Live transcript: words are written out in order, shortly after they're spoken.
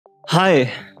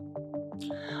Hi,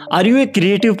 are you a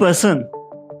creative person?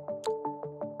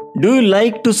 Do you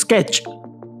like to sketch?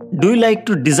 Do you like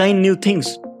to design new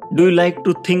things? Do you like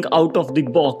to think out of the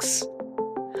box?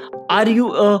 Are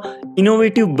you a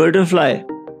innovative butterfly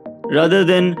rather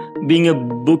than being a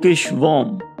bookish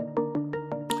worm?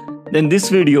 Then this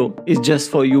video is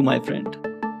just for you, my friend.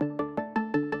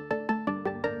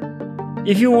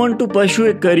 If you want to pursue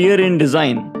a career in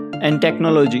design and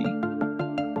technology,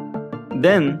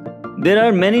 then there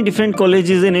are many different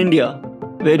colleges in India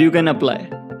where you can apply.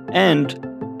 And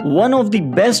one of the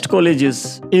best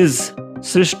colleges is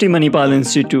SRISHTI Manipal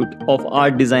Institute of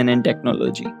Art, Design and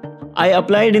Technology. I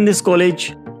applied in this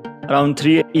college around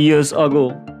 3 years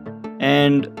ago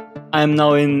and I am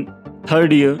now in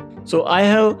third year. So I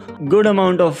have good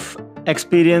amount of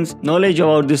experience, knowledge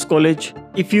about this college.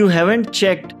 If you haven't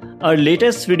checked our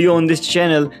latest video on this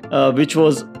channel, which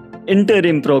was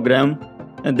interim program,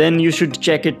 then you should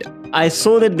check it. I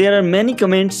saw that there are many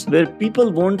comments where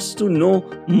people wants to know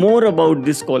more about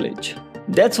this college.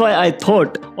 That's why I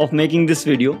thought of making this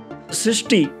video.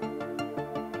 SRISHTI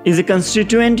is a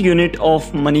constituent unit of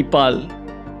Manipal.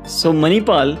 So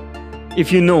Manipal,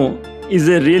 if you know, is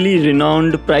a really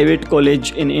renowned private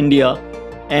college in India,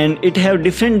 and it have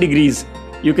different degrees.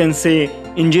 You can say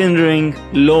engineering,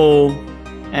 law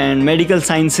and medical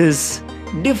sciences,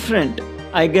 different.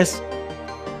 I guess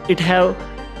it have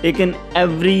taken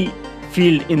every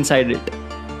field inside it,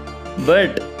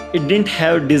 but it didn't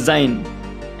have design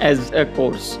as a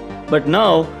course. But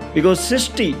now, because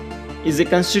SRISHTI is a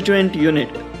constituent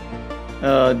unit,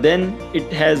 then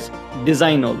it has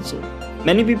design also.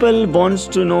 Many people wants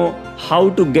to know how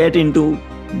to get into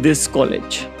this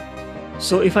college.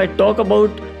 So if I talk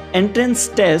about entrance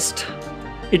test,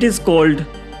 it is called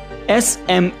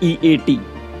SMIAT,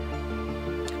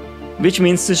 which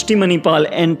means SRISHTI Manipal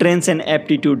Entrance and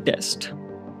Aptitude Test.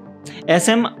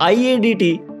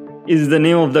 SMIADT is the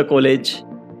name of the college,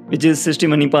 which is SRISHTI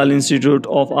Manipal Institute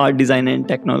of Art, Design and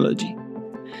Technology.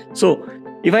 So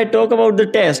if I talk about the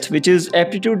test, which is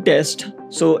aptitude test,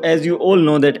 so as you all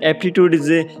know that aptitude is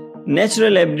a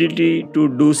natural ability to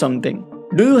do something.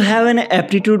 Do you have an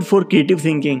aptitude for creative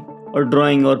thinking or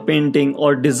drawing or painting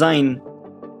or design?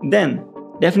 Then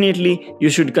definitely you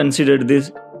should consider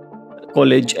this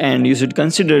college and you should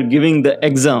consider giving the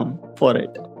exam for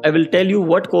it. I will tell you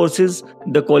what courses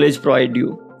the college provide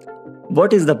you,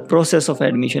 what is the process of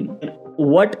admission,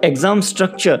 what exam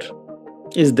structure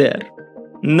is there.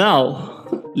 Now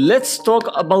let's talk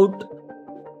about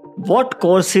what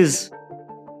courses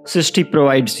SRISHTI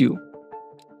provides you.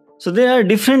 So there are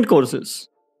different courses.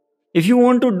 If you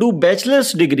want to do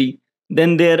bachelor's degree,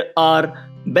 then there are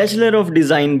Bachelor of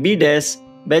Design BDes,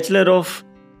 Bachelor of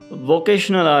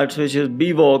Vocational Arts, which is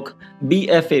BVoc,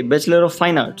 BFA, Bachelor of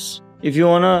Fine Arts. If you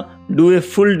wanna do a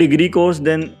full degree course,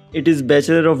 then it is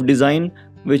Bachelor of Design,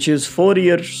 which is 4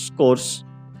 years course.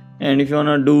 And if you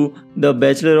wanna do the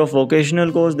Bachelor of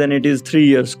Vocational course, then it is 3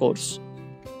 years course.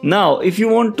 Now, if you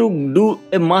want to do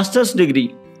a master's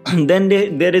degree, then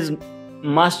there is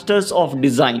Masters of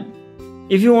Design.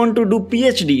 If you want to do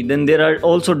PhD, then there are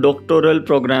also doctoral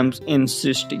programs in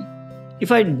SRISHTI.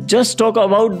 If I just talk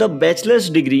about the bachelor's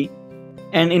degree,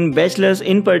 and in bachelor's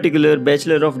in particular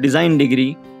Bachelor of Design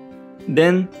degree,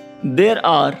 then there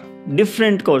are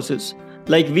different courses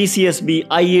like VCSB,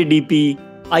 IADP,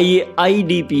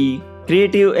 IDP,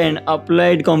 Creative and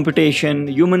Applied Computation,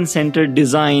 Human-Centered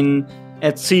Design,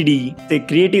 HCD, the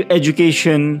Creative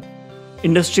Education,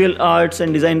 Industrial Arts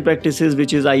and Design Practices,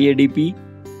 which is IADP,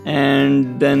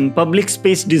 and then Public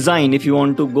Space Design. If you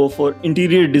want to go for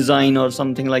interior design or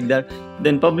something like that,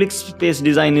 then Public Space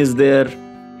Design is there.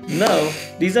 Now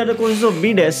these are the courses of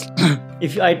BDes.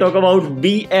 If I talk about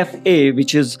BFA,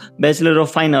 which is Bachelor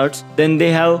of Fine Arts, then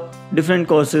they have different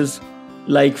courses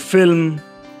like Film,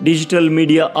 Digital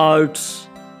Media Arts,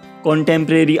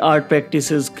 Contemporary Art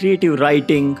Practices, Creative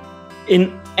Writing.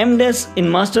 In MDes, in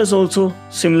Masters also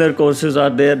similar courses are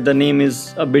there. The name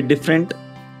is a bit different.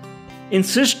 In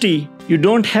SRISHTI, you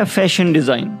don't have fashion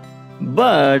design,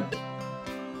 but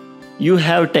you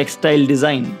have textile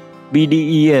design.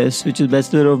 BDES, which is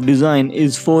Bachelor of Design,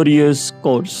 is 4 years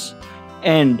course,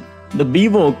 and the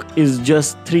BVoc is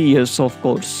just 3 years of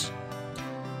course.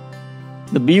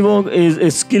 The BVoc is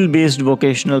a skill-based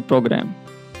vocational program.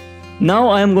 Now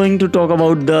I am going to talk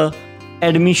about the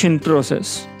admission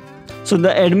process. So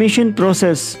the admission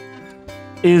process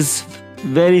is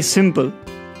very simple,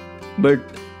 but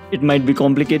it might be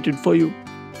complicated for you,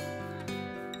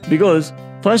 because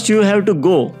first you have to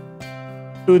go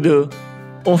to the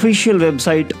official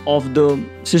website of the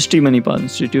SRISHTI Manipal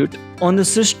Institute. On the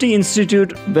SRISHTI Institute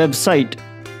website,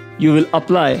 you will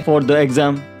apply for the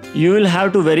exam. You will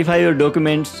have to verify your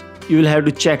documents. You will have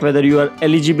to check whether you are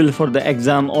eligible for the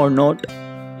exam or not.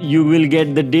 You will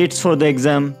get the dates for the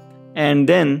exam, and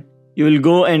then you will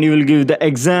go and you will give the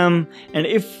exam. And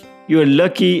if you are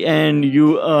lucky and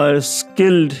you are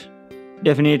skilled,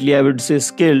 definitely I would say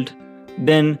skilled,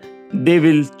 then they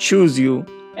will choose you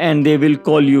and they will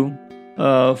call you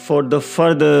for the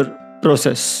further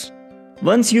process.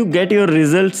 Once you get your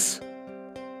results,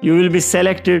 you will be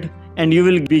selected and you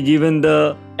will be given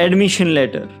the admission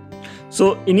letter.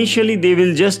 So initially they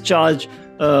will just charge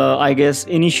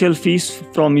initial fees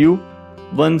from you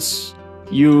once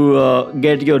you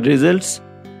get your results.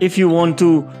 If you want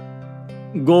to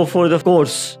go for the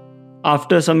course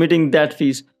after submitting that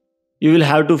fees, you will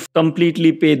have to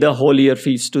completely pay the whole year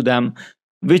fees to them,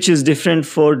 which is different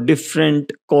for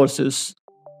different courses.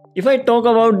 If I talk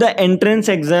about the entrance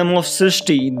exam of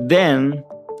SRISHTI, then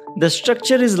the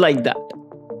structure is like that.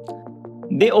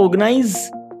 They organize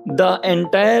the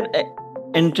entire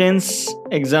entrance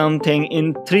exam thing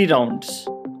in 3 rounds.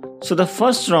 So the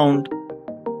first round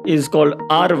is called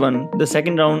R1, the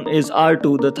second round is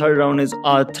R2, the third round is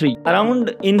R3.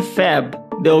 Around in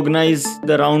Feb, they organize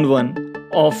the round 1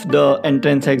 of the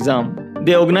entrance exam.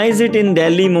 They organize it in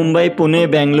Delhi, Mumbai,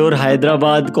 Pune, Bangalore,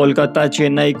 Hyderabad, Kolkata,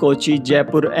 Chennai, Kochi,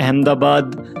 Jaipur,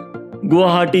 Ahmedabad,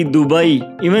 Guwahati,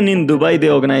 Dubai. Even in Dubai they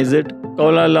organize it.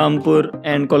 Kuala Lumpur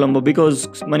and Colombo, because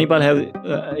Manipal have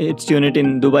its unit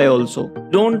in Dubai also.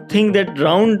 Don't think that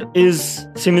round is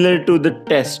similar to the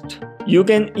test. You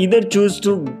can either choose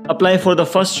to apply for the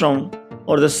first round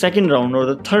or the second round or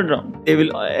the third round. They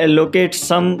will allocate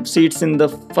some seats in the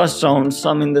first round,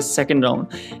 some in the second round.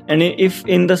 And if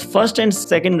in the first and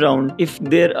second round, if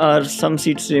there are some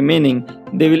seats remaining,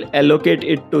 they will allocate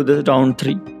it to the round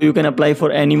 3. You can apply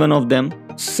for any one of them.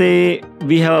 Say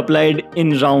we have applied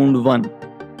in round 1,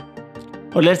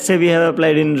 or let's say we have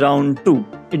applied in round 2.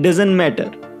 It doesn't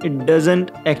matter. It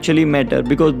doesn't actually matter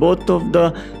because both of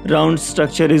the round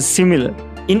structure is similar.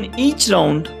 In each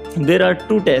round, there are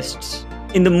 2 tests.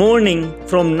 In the morning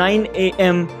from 9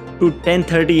 a.m. to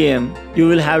 10:30 a.m. you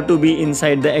will have to be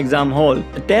inside the exam hall.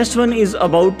 The test 1 is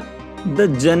about the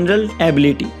general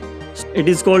ability. It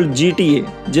is called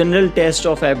GTA, General Test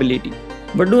of Ability.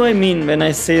 What do I mean when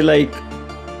I say like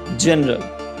general?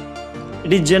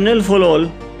 It is general for all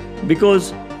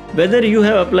because whether you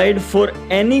have applied for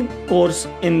any course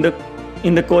in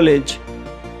the college,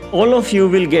 all of you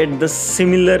will get the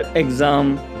similar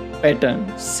exam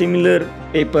pattern, similar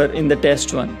paper in the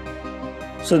test 1.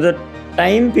 So the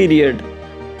time period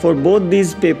for both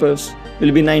these papers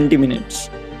will be 90 minutes.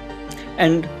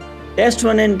 And test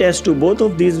 1 and test 2, both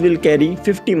of these will carry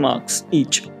 50 marks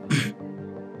each.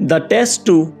 The test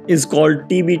 2 is called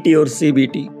TBT or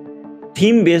CBT,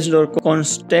 theme based or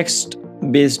context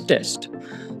based test.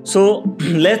 So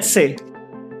let's say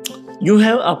you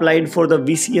have applied for the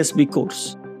VCSB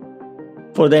course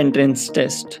for the entrance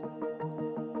test.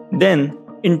 Then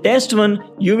in test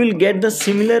 1 you will get the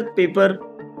similar paper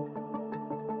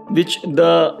which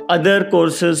the other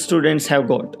courses students have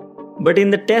got. But in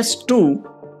the test 2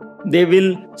 they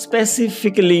will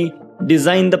specifically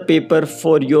design the paper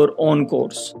for your own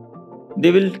course. They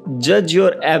will judge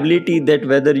your ability, that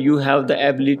whether you have the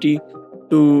ability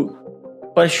to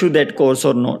pursue that course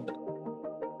or not.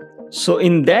 So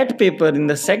in that paper, in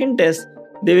the second test,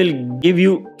 they will give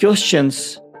you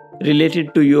questions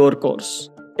related to your course.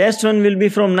 Test 1 will be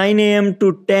from 9 a.m.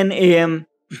 to 10 a.m.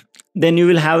 Then you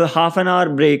will have a half an hour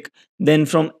break. Then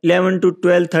from 11 to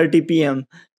 12:30 p.m.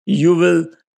 you will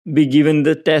be given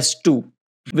the test 2.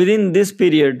 Within this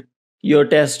period, your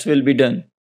test will be done.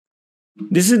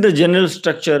 This is the general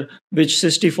structure which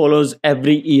SRISHTI follows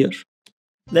every year.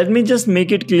 Let me just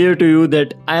make it clear to you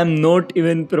that I am not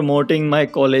even promoting my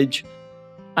college.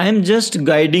 I am just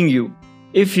guiding you.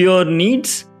 If your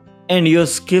needs and your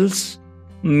skills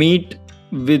meet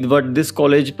with what this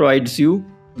college provides you,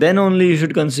 then only you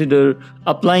should consider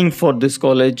applying for this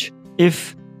college.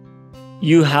 If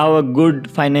you have a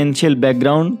good financial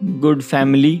background, good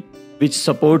family which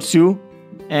supports you,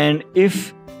 and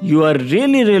if you are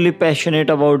really passionate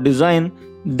about design,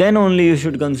 then only you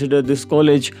should consider this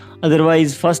college.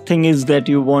 Otherwise, first thing is that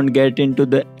you won't get into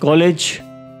the college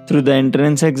through the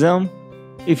entrance exam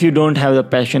if you don't have the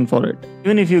passion for it.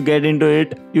 Even if you get into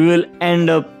it, you will end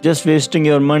up just wasting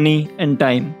your money and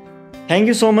time. Thank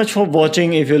you so much for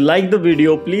watching. If you like the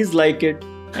video, please like it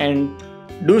and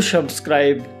do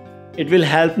subscribe. It will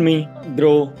help me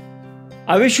grow.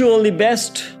 I wish you all the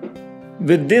best.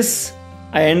 With this,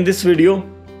 I end this video.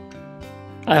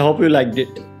 I hope you liked it.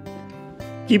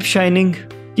 Keep shining,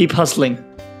 keep hustling.